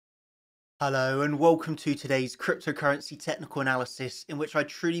Hello and welcome to today's cryptocurrency technical analysis, in which I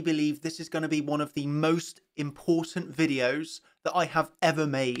truly believe this is going to be one of the most important videos that I have ever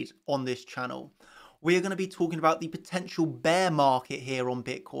made on this channel. We are going to be talking about the potential bear market here on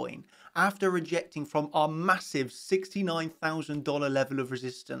Bitcoin after rejecting from our massive $69,000 level of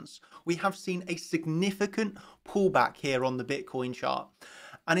resistance. We have seen a significant pullback here on the Bitcoin chart.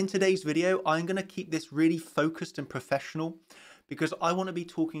 And in today's video, I'm going to keep this really focused and professional because I want to be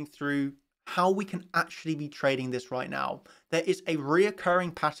talking through how we can actually be trading this right now. There is a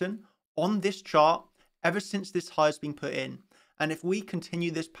reoccurring pattern on this chart ever since this high has been put in. And if we continue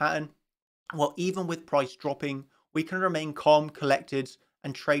this pattern, well, even with price dropping, we can remain calm, collected,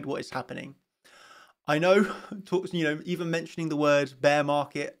 and trade what is happening. I know, even mentioning the word bear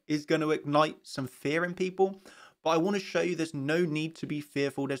market is going to ignite some fear in people, but I want to show you there's no need to be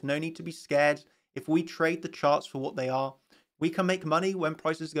fearful. There's no need to be scared. If we trade the charts for what they are, we can make money when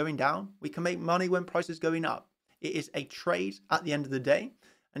price is going down. We can make money when price is going up. It is a trade at the end of the day.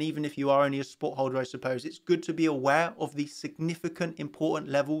 And even if you are only a spot holder, I suppose, it's good to be aware of the significant, important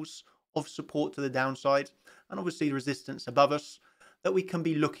levels of support to the downside. And obviously the resistance above us that we can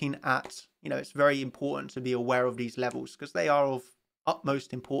be looking at. It's very important to be aware of these levels because they are of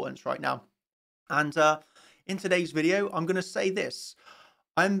utmost importance right now. And in today's video, I'm going to say this.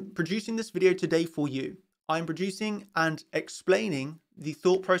 I'm producing this video today for you. I'm producing and explaining the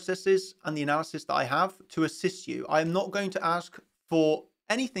thought processes and the analysis that I have to assist you. I'm not going to ask for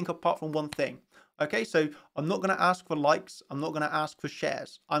anything apart from one thing. Okay, so I'm not going to ask for likes. I'm not going to ask for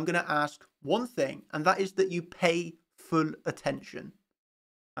shares. I'm going to ask one thing, and that is that you pay full attention.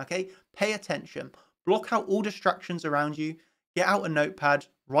 Okay, pay attention. Block out all distractions around you. Get out a notepad.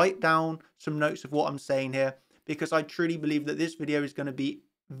 Write down some notes of what I'm saying here, because I truly believe that this video is going to be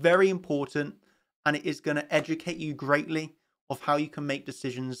very important. And it is going to educate you greatly of how you can make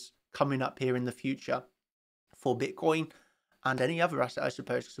decisions coming up here in the future for Bitcoin and any other asset, I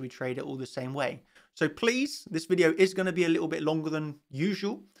suppose, because we trade it all the same way. So please, this video is going to be a little bit longer than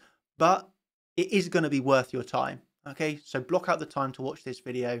usual, but it is going to be worth your time. Okay, so block out the time to watch this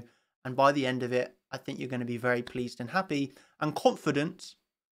video. And by the end of it, I think you're going to be very pleased and happy and confident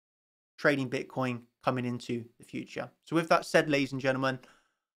trading Bitcoin coming into the future. So with that said, ladies and gentlemen,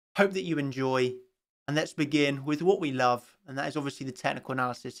 hope that you enjoy. And let's begin with what we love, and that is obviously the technical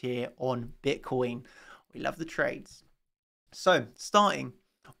analysis here on Bitcoin. We love the trades. So starting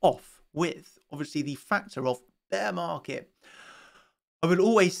off with obviously the factor of bear market. I will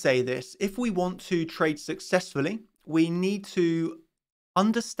always say this: if we want to trade successfully, we need to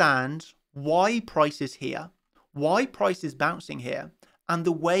understand why price is here, why price is bouncing here, and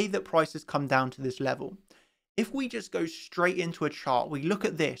the way that prices come down to this level. If we just go straight into a chart, we look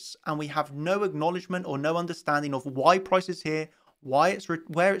at this and we have no acknowledgement or no understanding of why price is here, where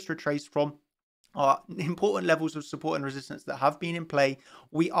it's retraced from, important levels of support and resistance that have been in play,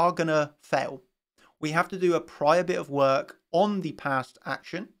 we are going to fail. We have to do a prior bit of work on the past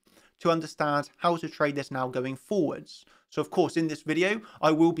action to understand how to trade this now going forwards. So of course, in this video,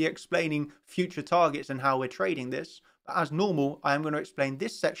 I will be explaining future targets and how we're trading this. But as normal, I am going to explain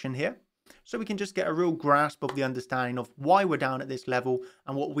this section here, so we can just get a real grasp of the understanding of why we're down at this level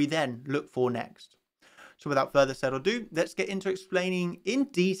and what we then look for next. So without further ado, let's get into explaining in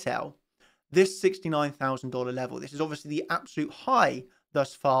detail this $69,000 level. This is obviously the absolute high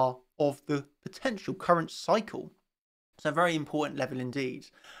thus far of the potential current cycle. It's a very important level indeed.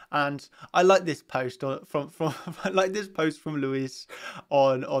 And I like this post from I like this post from Luis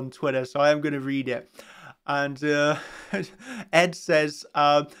on Twitter, so I am going to read it. And Ed says,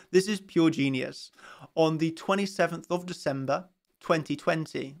 this is pure genius. On the 27th of December,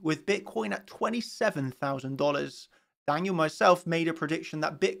 2020, with Bitcoin at $27,000, Daniel myself made a prediction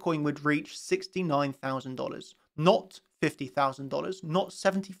that Bitcoin would reach $69,000, not $50,000, not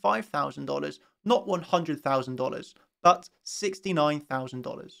 $75,000, not $100,000, but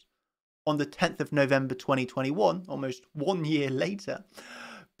 $69,000. On the 10th of November, 2021, almost 1 year later,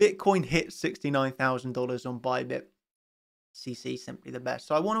 Bitcoin hit $69,000 on Bybit. CC, simply the best.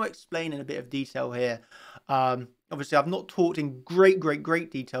 So I want to explain in a bit of detail here. Obviously, I've not talked in great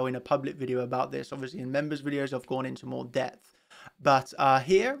detail in a public video about this. Obviously, in members' videos, I've gone into more depth. But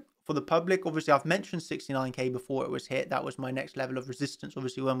here, for the public, obviously, I've mentioned 69K before it was hit. That was my next level of resistance,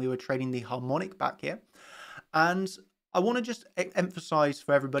 obviously, when we were trading the harmonic back here. And I want to just emphasize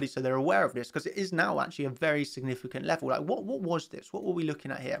for everybody so they're aware of this, because it is now actually a very significant level. Like, what was this? What were we looking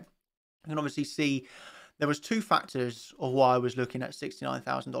at here? You can obviously see there was two factors of why I was looking at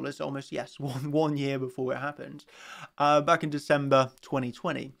 $69,000. Almost, yes, one year before it happened, back in December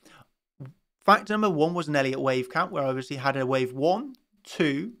 2020. Factor number one was an Elliott wave count, where I obviously had a wave 1,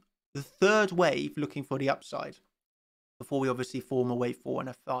 2, the third wave looking for the upside before we obviously form a wave 4 and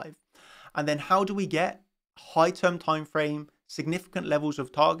a 5. And then how do we get high term time frame, significant levels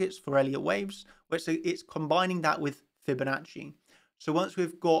of targets for Elliott waves? Well, it's combining that with Fibonacci. So once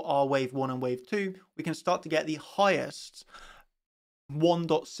we've got our wave 1 and wave 2, we can start to get the highest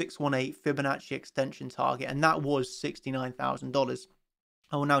 1.618 Fibonacci extension target, and that was $69,000.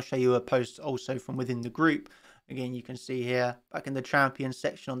 I will now show you a post also from within the group. Again, you can see here back in the champion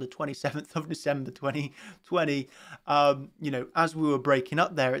section on the 27th of December 2020, as we were breaking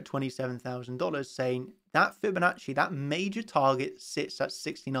up there at $27,000, saying that Fibonacci, that major target, sits at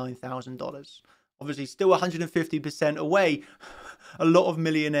 $69,000. Obviously, still 150% away. A lot of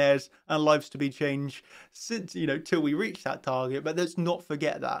millionaires and lives to be changed since, till we reach that target. But let's not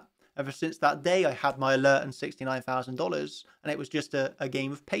forget that. Ever since that day, I had my alert and $69,000, and it was just a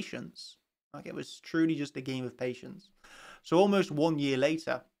game of patience. Like, it was truly just a game of patience. So almost 1 year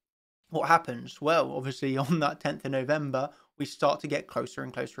later, what happens? Well, obviously on that 10th of November, we start to get closer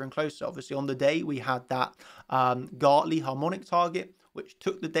and closer and closer. Obviously on the day, we had that Gartley harmonic target, which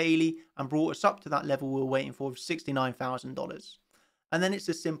took the daily and brought us up to that level we were waiting for of $69,000. And then it's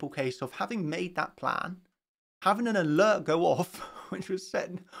a simple case of having made that plan, having an alert go off, which was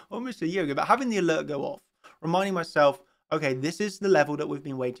set almost a year ago, but having the alert go off, reminding myself, okay, this is the level that we've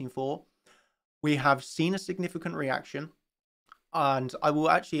been waiting for. We have seen a significant reaction, and I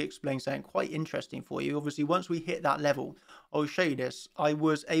will actually explain something quite interesting for you. Obviously, once we hit that level, I'll show you this. I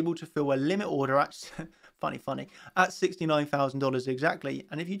was able to fill a limit order at, at $69,000 exactly.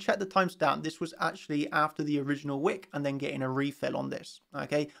 And if you check the timestamp, this was actually after the original wick and then getting a refill on this.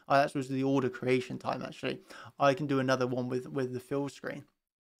 Okay, that was the order creation time, actually. I can do another one with the fill screen.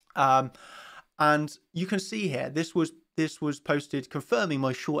 And you can see here, this was posted confirming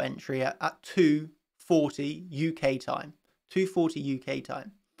my short entry at 2:40 UK time. 2:40 UK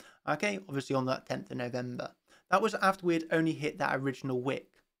time. Okay, obviously on that 10th of November. That was after we had only hit that original wick.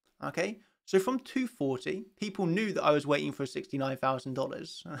 Okay, so from 2:40, people knew that I was waiting for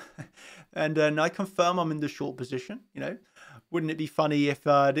 $69,000. And I confirm I'm in the short position. Wouldn't it be funny if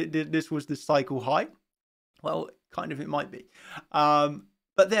this was the cycle high? Well, kind of it might be.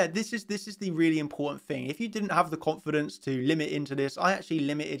 But this is the really important thing. If you didn't have the confidence to limit into this, I actually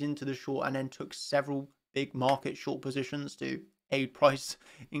limited into the short and then took several big market short positions to aid price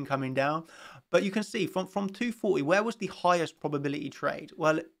in coming down. But you can see from 240, where was the highest probability trade?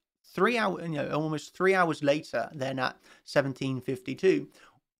 Well, 3 hours, almost 3 hours later, then at 1752,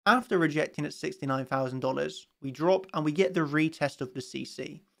 after rejecting at $69,000, we drop and we get the retest of the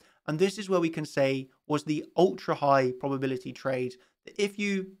CC. And this is where we can say was the ultra high probability trade. If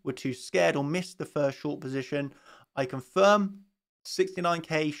you were too scared or missed the first short position, I confirm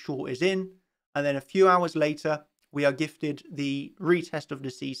 69k short is in, and then a few hours later we are gifted the retest of the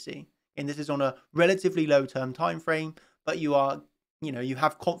CC, and this is on a relatively low term time frame, but you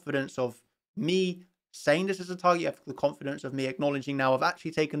have confidence of me saying this is a target. You have the confidence of me acknowledging now I've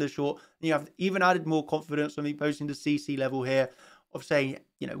actually taken the short, and you have even added more confidence of me posting the CC level here of saying,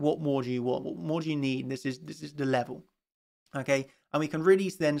 what more do you want, what more do you need? This is the level. Okay, and we can really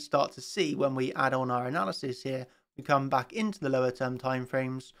then start to see when we add on our analysis here, we come back into the lower term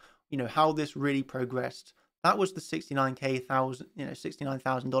timeframes, how this really progressed. That was the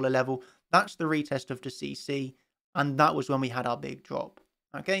 $69,000 level. That's the retest of the CC, and that was when we had our big drop.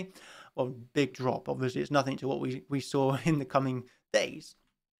 Okay, well, big drop. Obviously, it's nothing to what we saw in the coming days,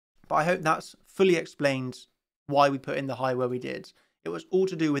 but I hope that's fully explained why we put in the high where we did. It was all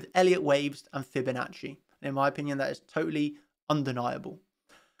to do with Elliott waves and Fibonacci. In my opinion, that is totally undeniable.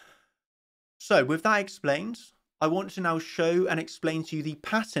 So with that explained, I want to now show and explain to you the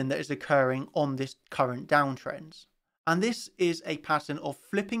pattern that is occurring on this current downtrend. And this is a pattern of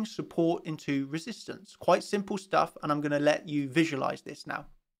flipping support into resistance. Quite simple stuff, and I'm going to let you visualize this now.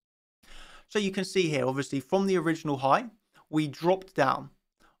 So you can see here, obviously, from the original high, we dropped down.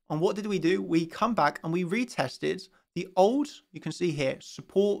 And what did we do? We come back and we retested the old, you can see here,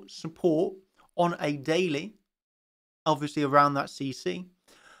 support on a daily, obviously around that CC.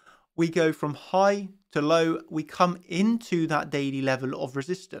 We go from high to low, we come into that daily level of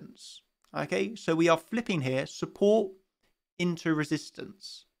resistance. Okay, so we are flipping here, support into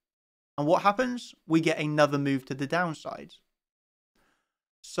resistance. And what happens? We get another move to the downside.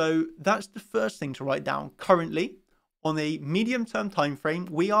 So that's the first thing to write down. Currently, on a medium-term time frame,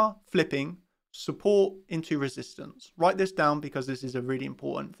 we are flipping support into resistance. Write this down because this is a really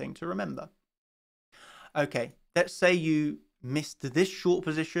important thing to remember. Okay, let's say you missed this short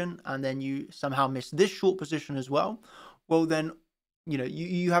position and then you somehow missed this short position as well. Well, then,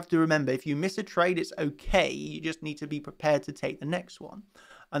 you have to remember, if you miss a trade, it's okay. You just need to be prepared to take the next one.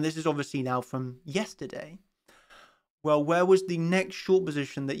 And this is obviously now from yesterday. Well, where was the next short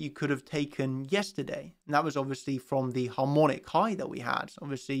position that you could have taken yesterday? And that was obviously from the harmonic high that we had.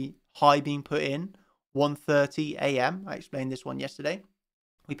 Obviously, high being put in 1:30 a.m. I explained this one yesterday.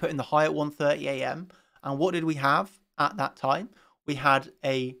 We put in the high at 1:30 a.m. And what did we have at that time? We had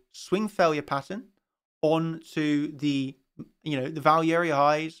a swing failure pattern onto the, the value area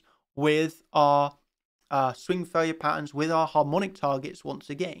highs with our swing failure patterns with our harmonic targets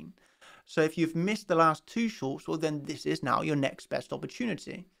once again. So if you've missed the last two shorts, well, then this is now your next best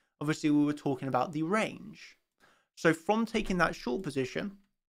opportunity. Obviously, we were talking about the range. So from taking that short position,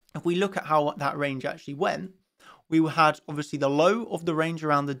 if we look at how that range actually went, we had obviously the low of the range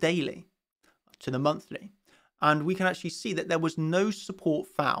around the daily to the monthly. And we can actually see that there was no support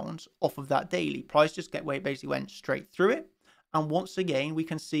found off of that daily. Price just basically went straight through it. And once again, we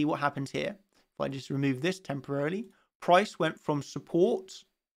can see what happened here. If I just remove this temporarily, price went from support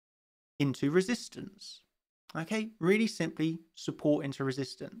into resistance. Okay, really simply, support into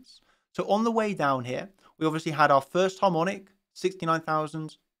resistance. So on the way down here, we obviously had our first harmonic,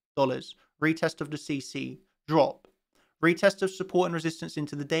 $69,000, retest of the CC, drop, retest of support and resistance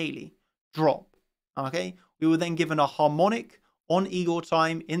into the daily, drop. Okay, we were then given a harmonic on Eagle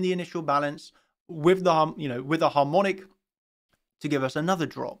time in the initial balance with the with a harmonic to give us another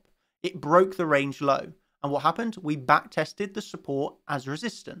drop. It broke the range low, and what happened? We back tested the support as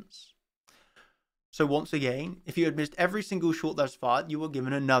resistance. So once again, if you had missed every single short thus far, you were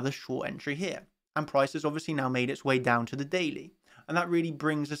given another short entry here. And price has obviously now made its way down to the daily. And that really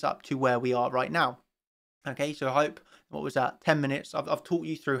brings us up to where we are right now. Okay, so I hope, what was that, 10 minutes, I've talked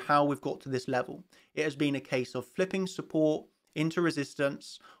you through how we've got to this level. It has been a case of flipping support into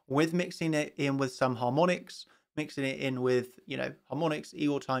resistance with mixing it in with some harmonics, mixing it in with, harmonics,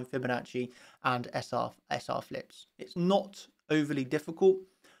 Eagle time, Fibonacci, and SR flips. It's not overly difficult.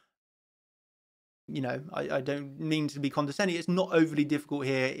 I don't mean to be condescending. It's not overly difficult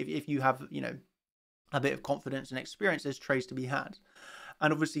here if you have, a bit of confidence and experience. There's trades to be had.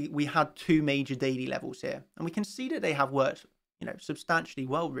 And obviously, we had two major daily levels here. And we can see that they have worked, substantially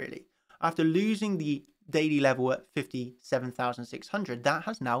well, really. After losing the daily level at 57,600, that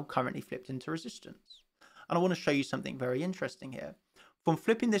has now currently flipped into resistance. And I want to show you something very interesting here. From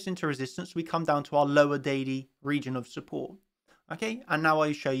flipping this into resistance, we come down to our lower daily region of support. Okay, and now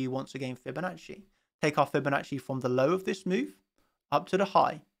I show you once again Fibonacci. Take our Fibonacci from the low of this move up to the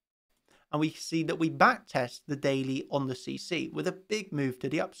high. And we see that we backtest the daily on the CC with a big move to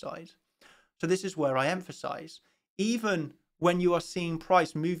the upside. So this is where I emphasize, even when you are seeing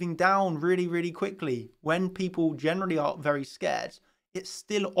price moving down really, really quickly, when people generally are very scared, it's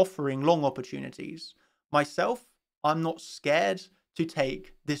still offering long opportunities. Myself, I'm not scared to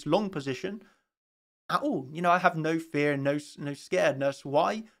take this long position at all. I have no fear, no scaredness.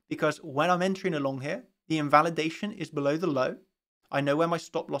 Why? Because when I'm entering along here, the invalidation is below the low. I know where my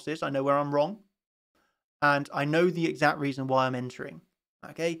stop loss is. I know where I'm wrong. And I know the exact reason why I'm entering.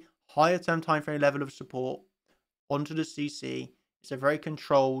 Okay. Higher term time frame level of support onto the CC. It's a very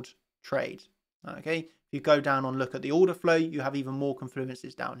controlled trade. Okay. If you go down and look at the order flow, you have even more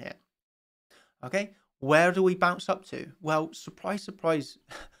confluences down here. Okay. Where do we bounce up to? Well, surprise, surprise.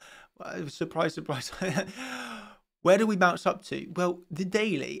 Surprise, surprise. Where do we bounce up to? Well, the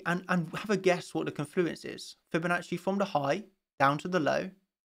daily, and have a guess what the confluence is. Fibonacci from the high down to the low,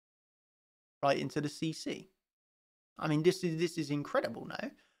 right into the CC. I mean, this is incredible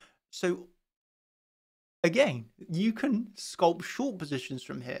now. So again, you can sculpt short positions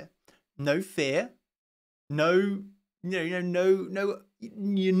from here. No fear, no, you're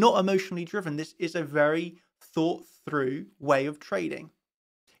not emotionally driven. This is a very thought through way of trading.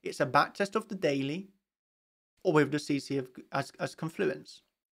 It's a backtest of the daily or with the CC as confluence.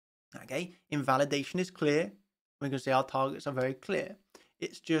 Okay, invalidation is clear. We can see our targets are very clear.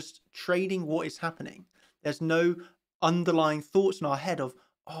 It's just trading what is happening. There's no underlying thoughts in our head of,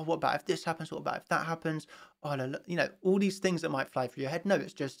 oh, what about if this happens? What about if that happens? Oh, no, all these things that might fly through your head. No,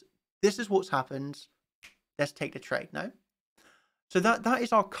 it's just, this is what's happened. Let's take the trade. No. So that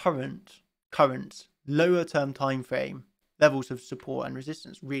is our current lower term time frame levels of support and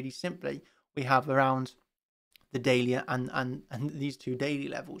resistance. Really simply, we have around the daily and these two daily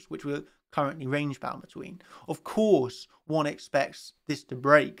levels, which we're currently range bound between. Of course, one expects this to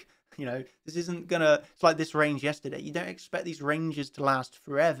break. This isn't gonna, it's like this range yesterday. You don't expect these ranges to last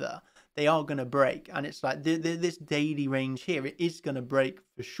forever. They are gonna break, and it's like this daily range here, it is gonna break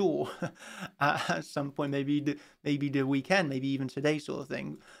for sure at some point, maybe the weekend, maybe even today, sort of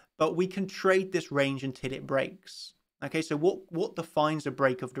thing. But we can trade this range until it breaks. Okay, so what defines a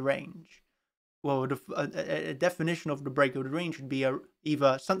break of the range? well, a definition of the break of the range would be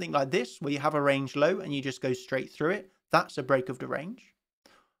either something like this, where you have a range low and you just go straight through it. That's a break of the range.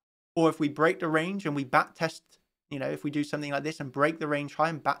 Or if we break the range and we back test, if we do something like this and break the range high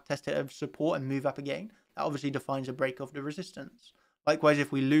and back test it at support and move up again, that obviously defines a break of the resistance. Likewise,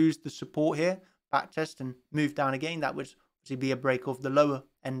 if we lose the support here, back test and move down again, that would obviously be a break of the lower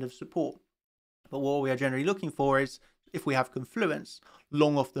end of support. But what we are generally looking for is, if we have confluence,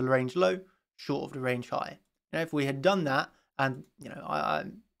 long off the range low, short of the range high. If we had done that, and I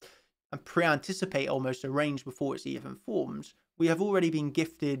pre-anticipate almost a range before it's even formed, we have already been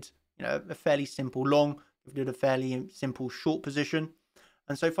gifted, a fairly simple long, gifted a fairly simple short position,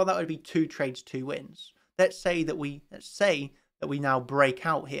 and so far that would be 2 trades, 2 wins. Let's say that we now break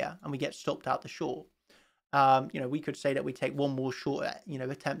out here and we get stopped out the short. We could say that we take one more short,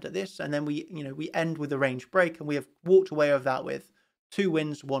 attempt at this, and then we end with a range break, and we have walked away with that with 2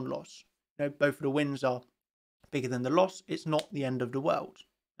 wins, 1 loss. Both of the wins are bigger than the loss. It's not the end of the world.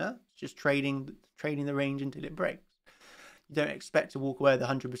 It's just trading the range until it breaks. You don't expect to walk away with a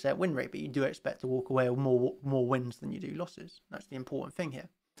 100% win rate, but you do expect to walk away with more wins than you do losses. That's the important thing here.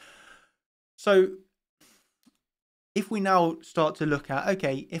 So if we now start to look at,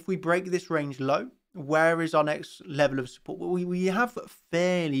 okay, if we break this range low, where is our next level of support? Well, we have a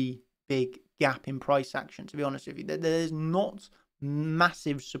fairly big gap in price action, to be honest with you. There's not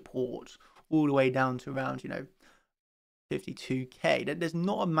massive support all the way down to around 52k. There's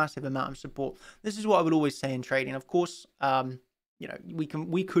not a massive amount of support. This is what I would always say in trading. Of course,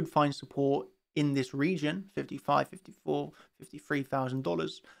 we could find support in this region, 55, 54,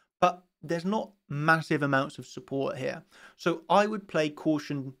 $53,000, but there's not massive amounts of support here. So I would play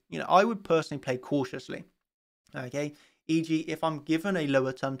caution. I would personally play cautiously. Okay, e.g., if I'm given a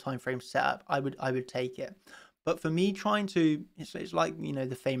lower term time frame setup, I would take it. But for me, it's like,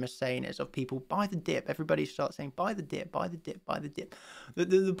 the famous saying is of people, buy the dip. Everybody starts saying, buy the dip, buy the dip, buy the dip.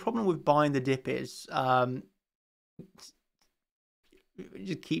 The problem with buying the dip is it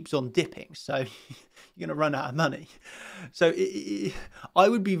just keeps on dipping. So you're going to run out of money. So I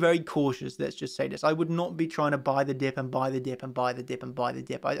would be very cautious. Let's just say this. I would not be trying to buy the dip and buy the dip and buy the dip and buy the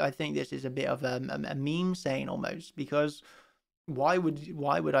dip. I think this is a bit of a meme saying almost, because why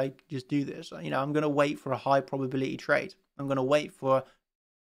would I just do this? I'm going to wait for a high probability trade. I'm going to wait for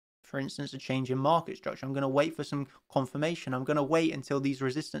instance, a change in market structure. I'm going to wait for some confirmation. I'm going to wait until these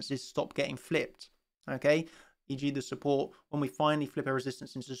resistances stop getting flipped. Okay, e.g. the support. When we finally flip a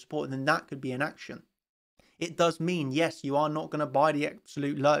resistance into support, then that could be an action. It does mean, yes, you are not going to buy the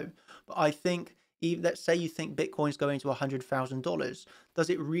absolute low, but I think, let's say you think Bitcoin's going to $100,000. Does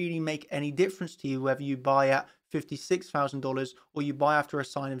it really make any difference to you whether you buy at $56,000 or you buy after a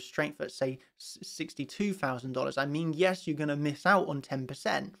sign of strength at, say, $62,000? I mean, yes, you're going to miss out on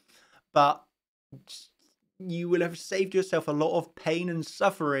 10%, but you will have saved yourself a lot of pain and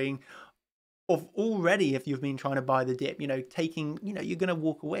suffering of already if you've been trying to buy the dip. You're going to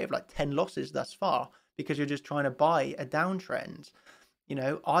walk away with like 10 losses thus far because you're just trying to buy a downtrend.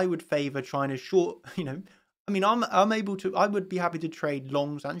 I would favor trying to short, I mean, I would be happy to trade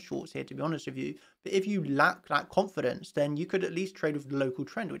longs and shorts here, to be honest with you. But if you lack that confidence, then you could at least trade with the local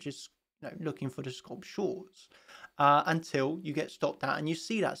trend, which is, looking for the scalp shorts until you get stopped out and you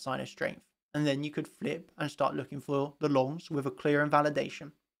see that sign of strength. And then you could flip and start looking for the longs with a clear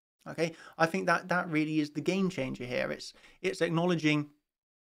invalidation. Okay, I think that really is the game changer here. It's acknowledging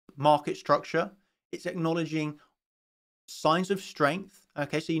market structure. It's acknowledging signs of strength.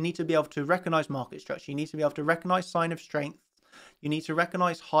 Okay, so you need to be able to recognize market structure. You need to be able to recognize sign of strength. You need to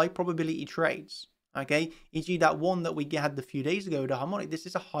recognize high probability trades. Okay, e.g. that one that we had a few days ago, the harmonic. This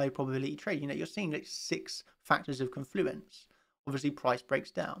is a high probability trade. You're seeing like 6 factors of confluence. Obviously, price breaks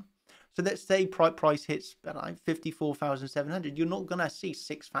down. So let's say price hits 54,700. You're not going to see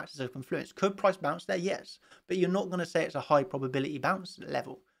 6 factors of confluence. Could price bounce there? Yes. But you're not going to say it's a high probability bounce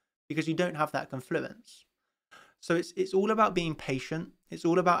level because you don't have that confluence. So it's all about being patient. It's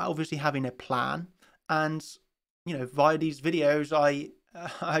all about obviously having a plan. And, via these videos,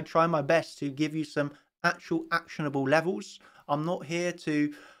 I try my best to give you some actual actionable levels. I'm not here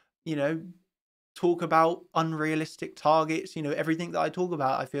to, talk about unrealistic targets. Everything that I talk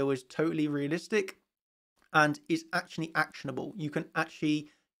about I feel is totally realistic and is actually actionable. You can actually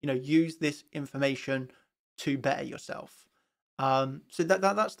use this information to better yourself. So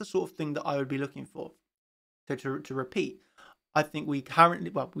that's the sort of thing that I would be looking for. So to repeat, I think we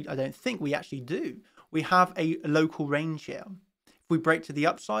currently, I don't think we actually do. We have a local range here. If we break to the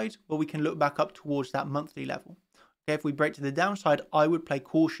upside, we can look back up towards that monthly level. Okay, if we break to the downside, I would play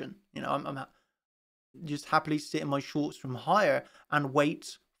caution. I'm just happily sit in my shorts from higher and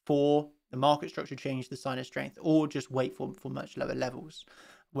wait for the market structure change, the sign of strength, or just wait for much lower levels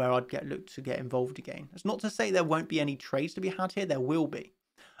where I'd look to get involved again. It's not to say there won't be any trades to be had here. There will be,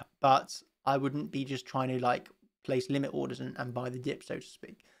 but I wouldn't be just trying to like place limit orders and buy the dip, so to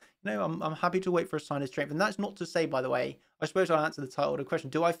speak. No, I'm happy to wait for a sign of strength. And that's not to say, by the way, I suppose I'll answer the title of the question.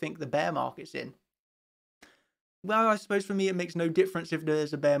 Do I think the bear market's in? Well, I suppose for me, it makes no difference if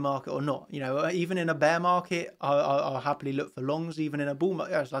there's a bear market or not. You know, even in a bear market, I'll happily look for longs. Even in a bull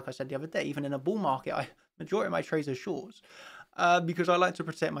market, like I said the other day, even in a bull market, majority of my trades are shorts because I like to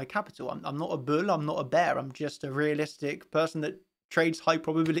protect my capital. I'm not a bull. I'm not a bear. I'm just a realistic person that trades high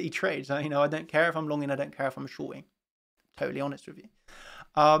probability trades. You know, I don't care if I'm longing. I don't care if I'm shorting. Totally honest with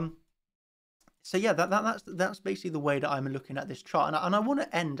you. So yeah, that's basically the way that I'm looking at this chart. And I want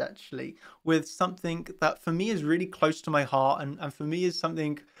to end actually with something that for me is really close to my heart and for me is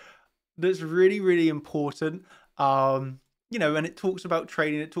something that's really, really important. You know, and it talks about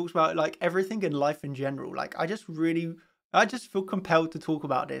trading, it talks about like everything in life in general. Like I just feel compelled to talk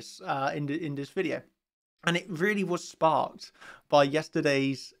about this in this video. And it really was sparked by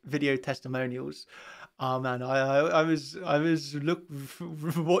yesterday's video testimonials. Oh man, I was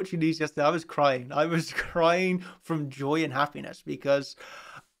watching these yesterday. I was crying from joy and happiness because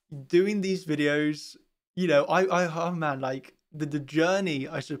doing these videos, you know, oh man, like the journey,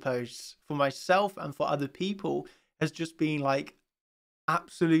 I suppose, for myself and for other people has just been like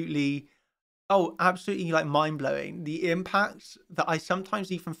absolutely like mind blowing. The impact that I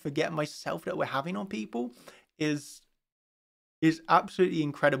sometimes even forget myself that we're having on people is absolutely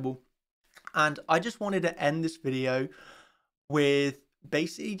incredible. And I just wanted to end this video with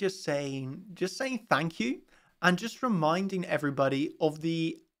basically just saying thank you and just reminding everybody of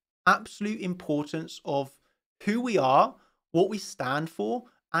the absolute importance of who we are, what we stand for,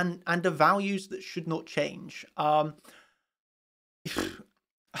 and the values that should not change.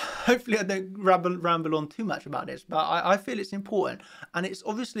 Hopefully I don't ramble on too much about this, but I feel it's important. And it's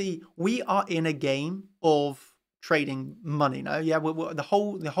obviously we are in a game of trading money. No, yeah, the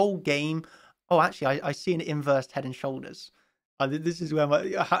whole game. Oh, actually, I see an inverse head and shoulders. This is where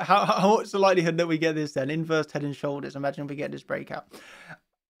what's the likelihood that we get this then? Inverse head and shoulders. Imagine we get this breakout.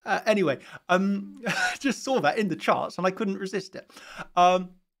 Anyway, just saw that in the charts and I couldn't resist it.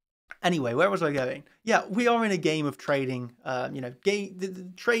 Anyway, where was I going? Yeah, we are in a game of trading. You know,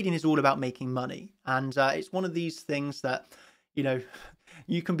 the trading is all about making money, and it's one of these things that, you know,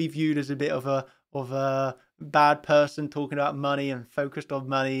 you can be viewed as a bit of a bad person talking about money and focused on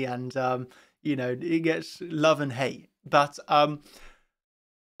money, and you know, it gets love and hate. But I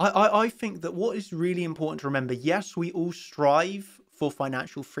think that what is really important to remember, yes, we all strive for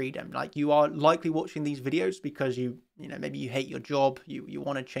financial freedom. Like you are likely watching these videos because you know, maybe you hate your job, you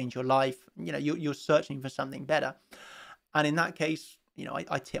want to change your life, you know, you're searching for something better. And in that case, you know,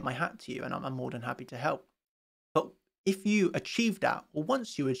 I tip my hat to you and I'm more than happy to help. But if you achieve that, or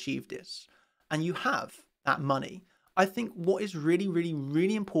once you achieve this and you have that money, I think what is really, really,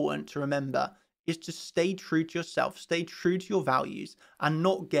 really important to remember is to stay true to yourself, stay true to your values, and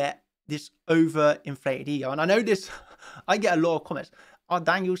not get this over-inflated ego. And I know this, I get a lot of comments. Oh,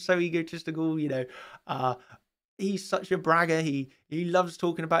 Daniel's so egotistical, you know, he's such a bragger. He loves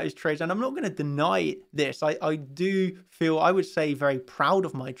talking about his trades. And I'm not going to deny this. I do feel, I would say, very proud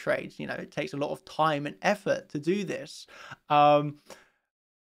of my trades. You know, it takes a lot of time and effort to do this.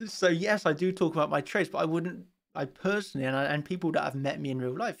 So yes, I do talk about my trades, but I personally, and people that have met me in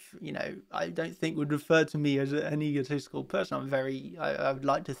real life, you know, I don't think would refer to me as an egotistical person. I would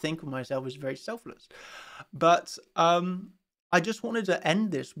like to think of myself as very selfless. But I just wanted to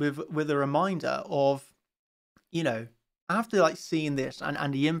end this with a reminder of, you know, after like seeing this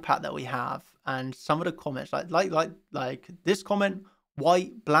and the impact that we have, and some of the comments, like this comment: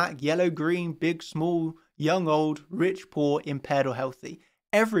 white, black, yellow, green, big, small, young, old, rich, poor, impaired, or healthy.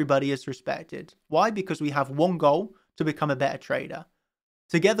 Everybody is respected. Why? Because we have one goal: to become a better trader.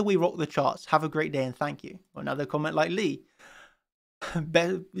 Together we rock the charts. Have a great day and thank you. Another comment like Lee.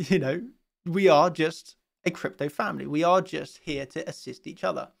 You know, we are just a crypto family. We are just here to assist each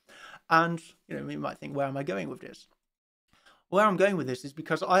other. And, you know, you might think, where am I going with this? Where I'm going with this is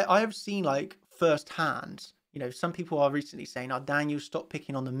because I have seen like firsthand, you know, some people are recently saying, oh, Daniel, stop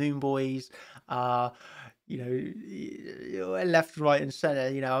picking on the moon boys. You know, left, right, and center.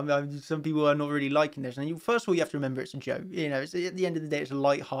 You know, some people are not really liking this. And first of all, you have to remember it's a joke. You know, it's, at the end of the day, it's a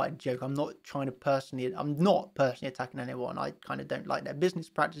light-hearted joke. I'm not personally attacking anyone. I kind of don't like their business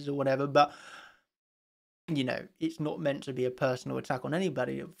practices or whatever. But you know, it's not meant to be a personal attack on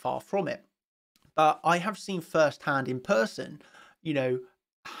anybody. Far from it. But I have seen firsthand in person, you know,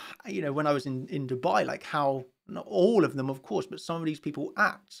 when I was in Dubai, like how, not all of them, of course, but some of these people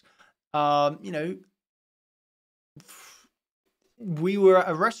act. You know, we were at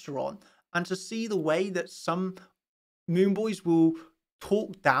a restaurant, and to see the way that some moon boys will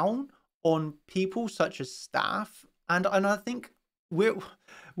talk down on people such as staff, and I think we're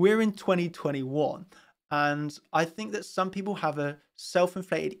we're in 2021, and I think that some people have a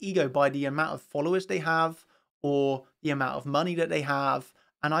self-inflated ego by the amount of followers they have or the amount of money that they have,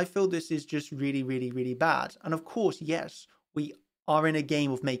 and I feel this is just really, really, really bad. And of course, yes, we are in a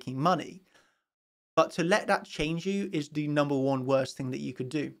game of making money, but to let that change you is the number one worst thing that you could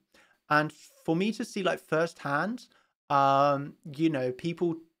do. And for me to see like firsthand, you know,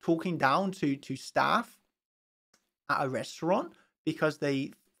 people talking down to staff at a restaurant because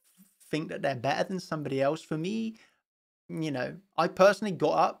they think that they're better than somebody else. For me, you know, I personally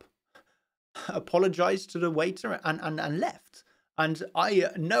got up, apologized to the waiter, and left. And I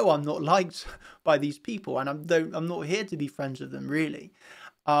know I'm not liked by these people, and I'm not here to be friends with them really.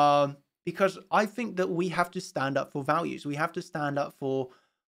 Because I think that we have to stand up for values. We have to stand up for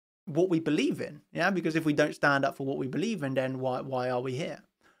what we believe in. Yeah, because if we don't stand up for what we believe in, then why are we here?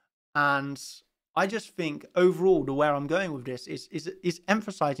 And I just think overall, the where I'm going with this is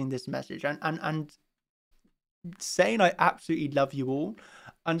emphasizing this message and saying I absolutely love you all,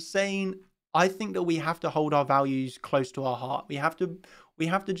 and saying I think that we have to hold our values close to our heart. We have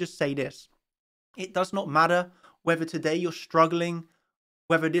to just say this. It does not matter whether today you're struggling,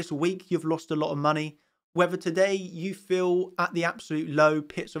 whether this week you've lost a lot of money, whether today you feel at the absolute low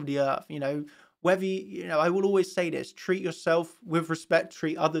pits of the earth, you know, whether you know, I will always say this: treat yourself with respect,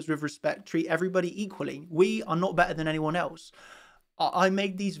 treat others with respect, treat everybody equally. We are not better than anyone else. I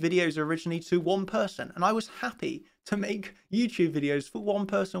made these videos originally to one person, and I was happy to make YouTube videos for one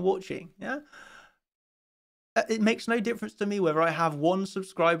person watching. Yeah. It makes no difference to me whether I have 1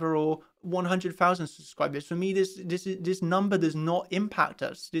 subscriber or 100,000 subscribers. For me, this number does not impact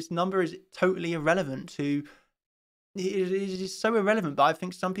us. This number is totally irrelevant to. It is so irrelevant, but I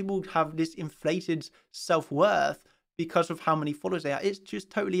think some people have this inflated self-worth because of how many followers they have. It's just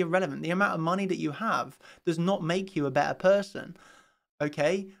totally irrelevant. The amount of money that you have does not make you a better person.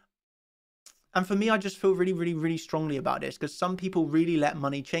 Okay. And for me, I just feel really, really, really strongly about this, because some people really let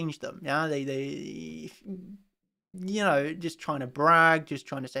money change them. Yeah, they, you know, just trying to brag, just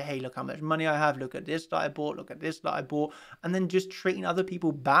trying to say, hey, look how much money I have. Look at this that I bought. Look at this that I bought. And then just treating other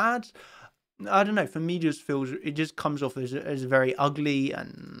people bad. I don't know. For me, it just comes off as very ugly,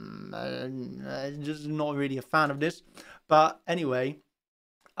 and just not really a fan of this. But anyway,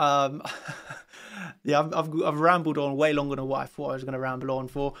 yeah, I've rambled on way longer than what I thought I was going to ramble on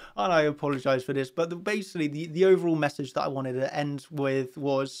for, and I apologize for this. But basically, the overall message that I wanted to end with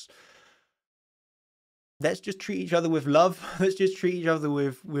was: let's just treat each other with love. Let's just treat each other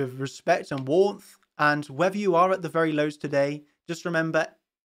with respect and warmth. And whether you are at the very lows today, just remember,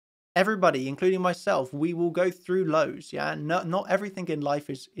 everybody, including myself, we will go through lows. Yeah, not everything in life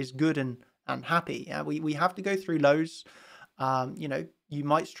is good and happy. Yeah, we have to go through lows. You know, you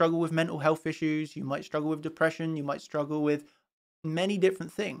might struggle with mental health issues, you might struggle with depression, you might struggle with many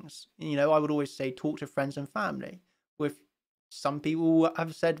different things. You know, I would always say talk to friends and family. With some people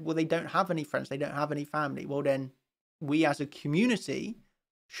have said, well, they don't have any friends, they don't have any family. Well, then we as a community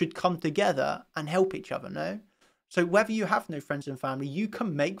should come together and help each other, no? So whether you have no friends and family, you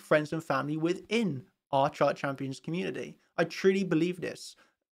can make friends and family within our Chart Champions community. I truly believe this.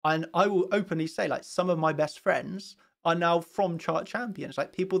 And I will openly say, like, some of my best friends are now from Chart Champions,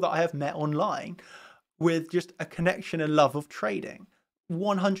 like people that I have met online with just a connection and love of trading.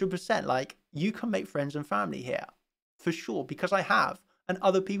 100%. Like, you can make friends and family here for sure, because I have, and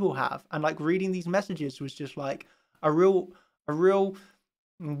other people have. And like, reading these messages was just like a real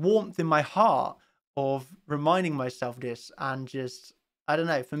warmth in my heart of reminding myself this, and just, I don't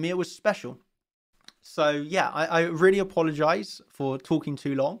know, for me it was special. So yeah, I really apologize for talking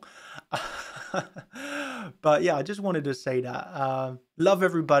too long. But yeah, I just wanted to say that love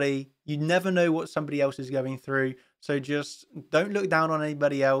everybody. You never know what somebody else is going through, so just don't look down on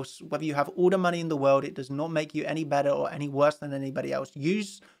anybody else. Whether you have all the money in the world, it does not make you any better or any worse than anybody else.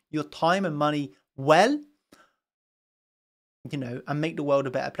 Use your time and money well, you know, and make the world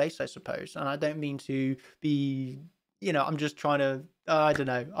a better place, I suppose. And I don't mean to be, you know, I'm just trying to, I don't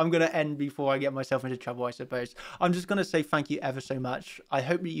know. I'm going to end before I get myself into trouble, I suppose. I'm just going to say thank you ever so much. I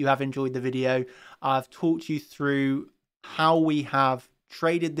hope that you have enjoyed the video. I've talked you through how we have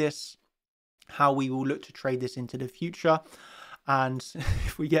traded this, how we will look to trade this into the future. And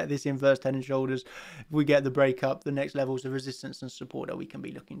if we get this inverse head and shoulders, if we get the breakup, the next levels of resistance and support that we can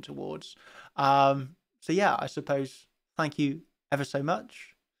be looking towards. So yeah, I suppose, thank you ever so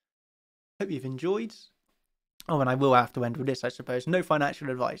much. Hope you've enjoyed. Oh, and I will have to end with this, I suppose. No financial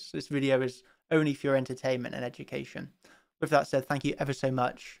advice. This video is only for your entertainment and education. With that said, thank you ever so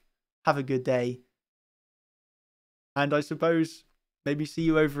much. Have a good day. And I suppose maybe see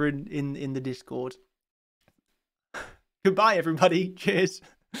you over in the Discord. Goodbye, everybody. Cheers.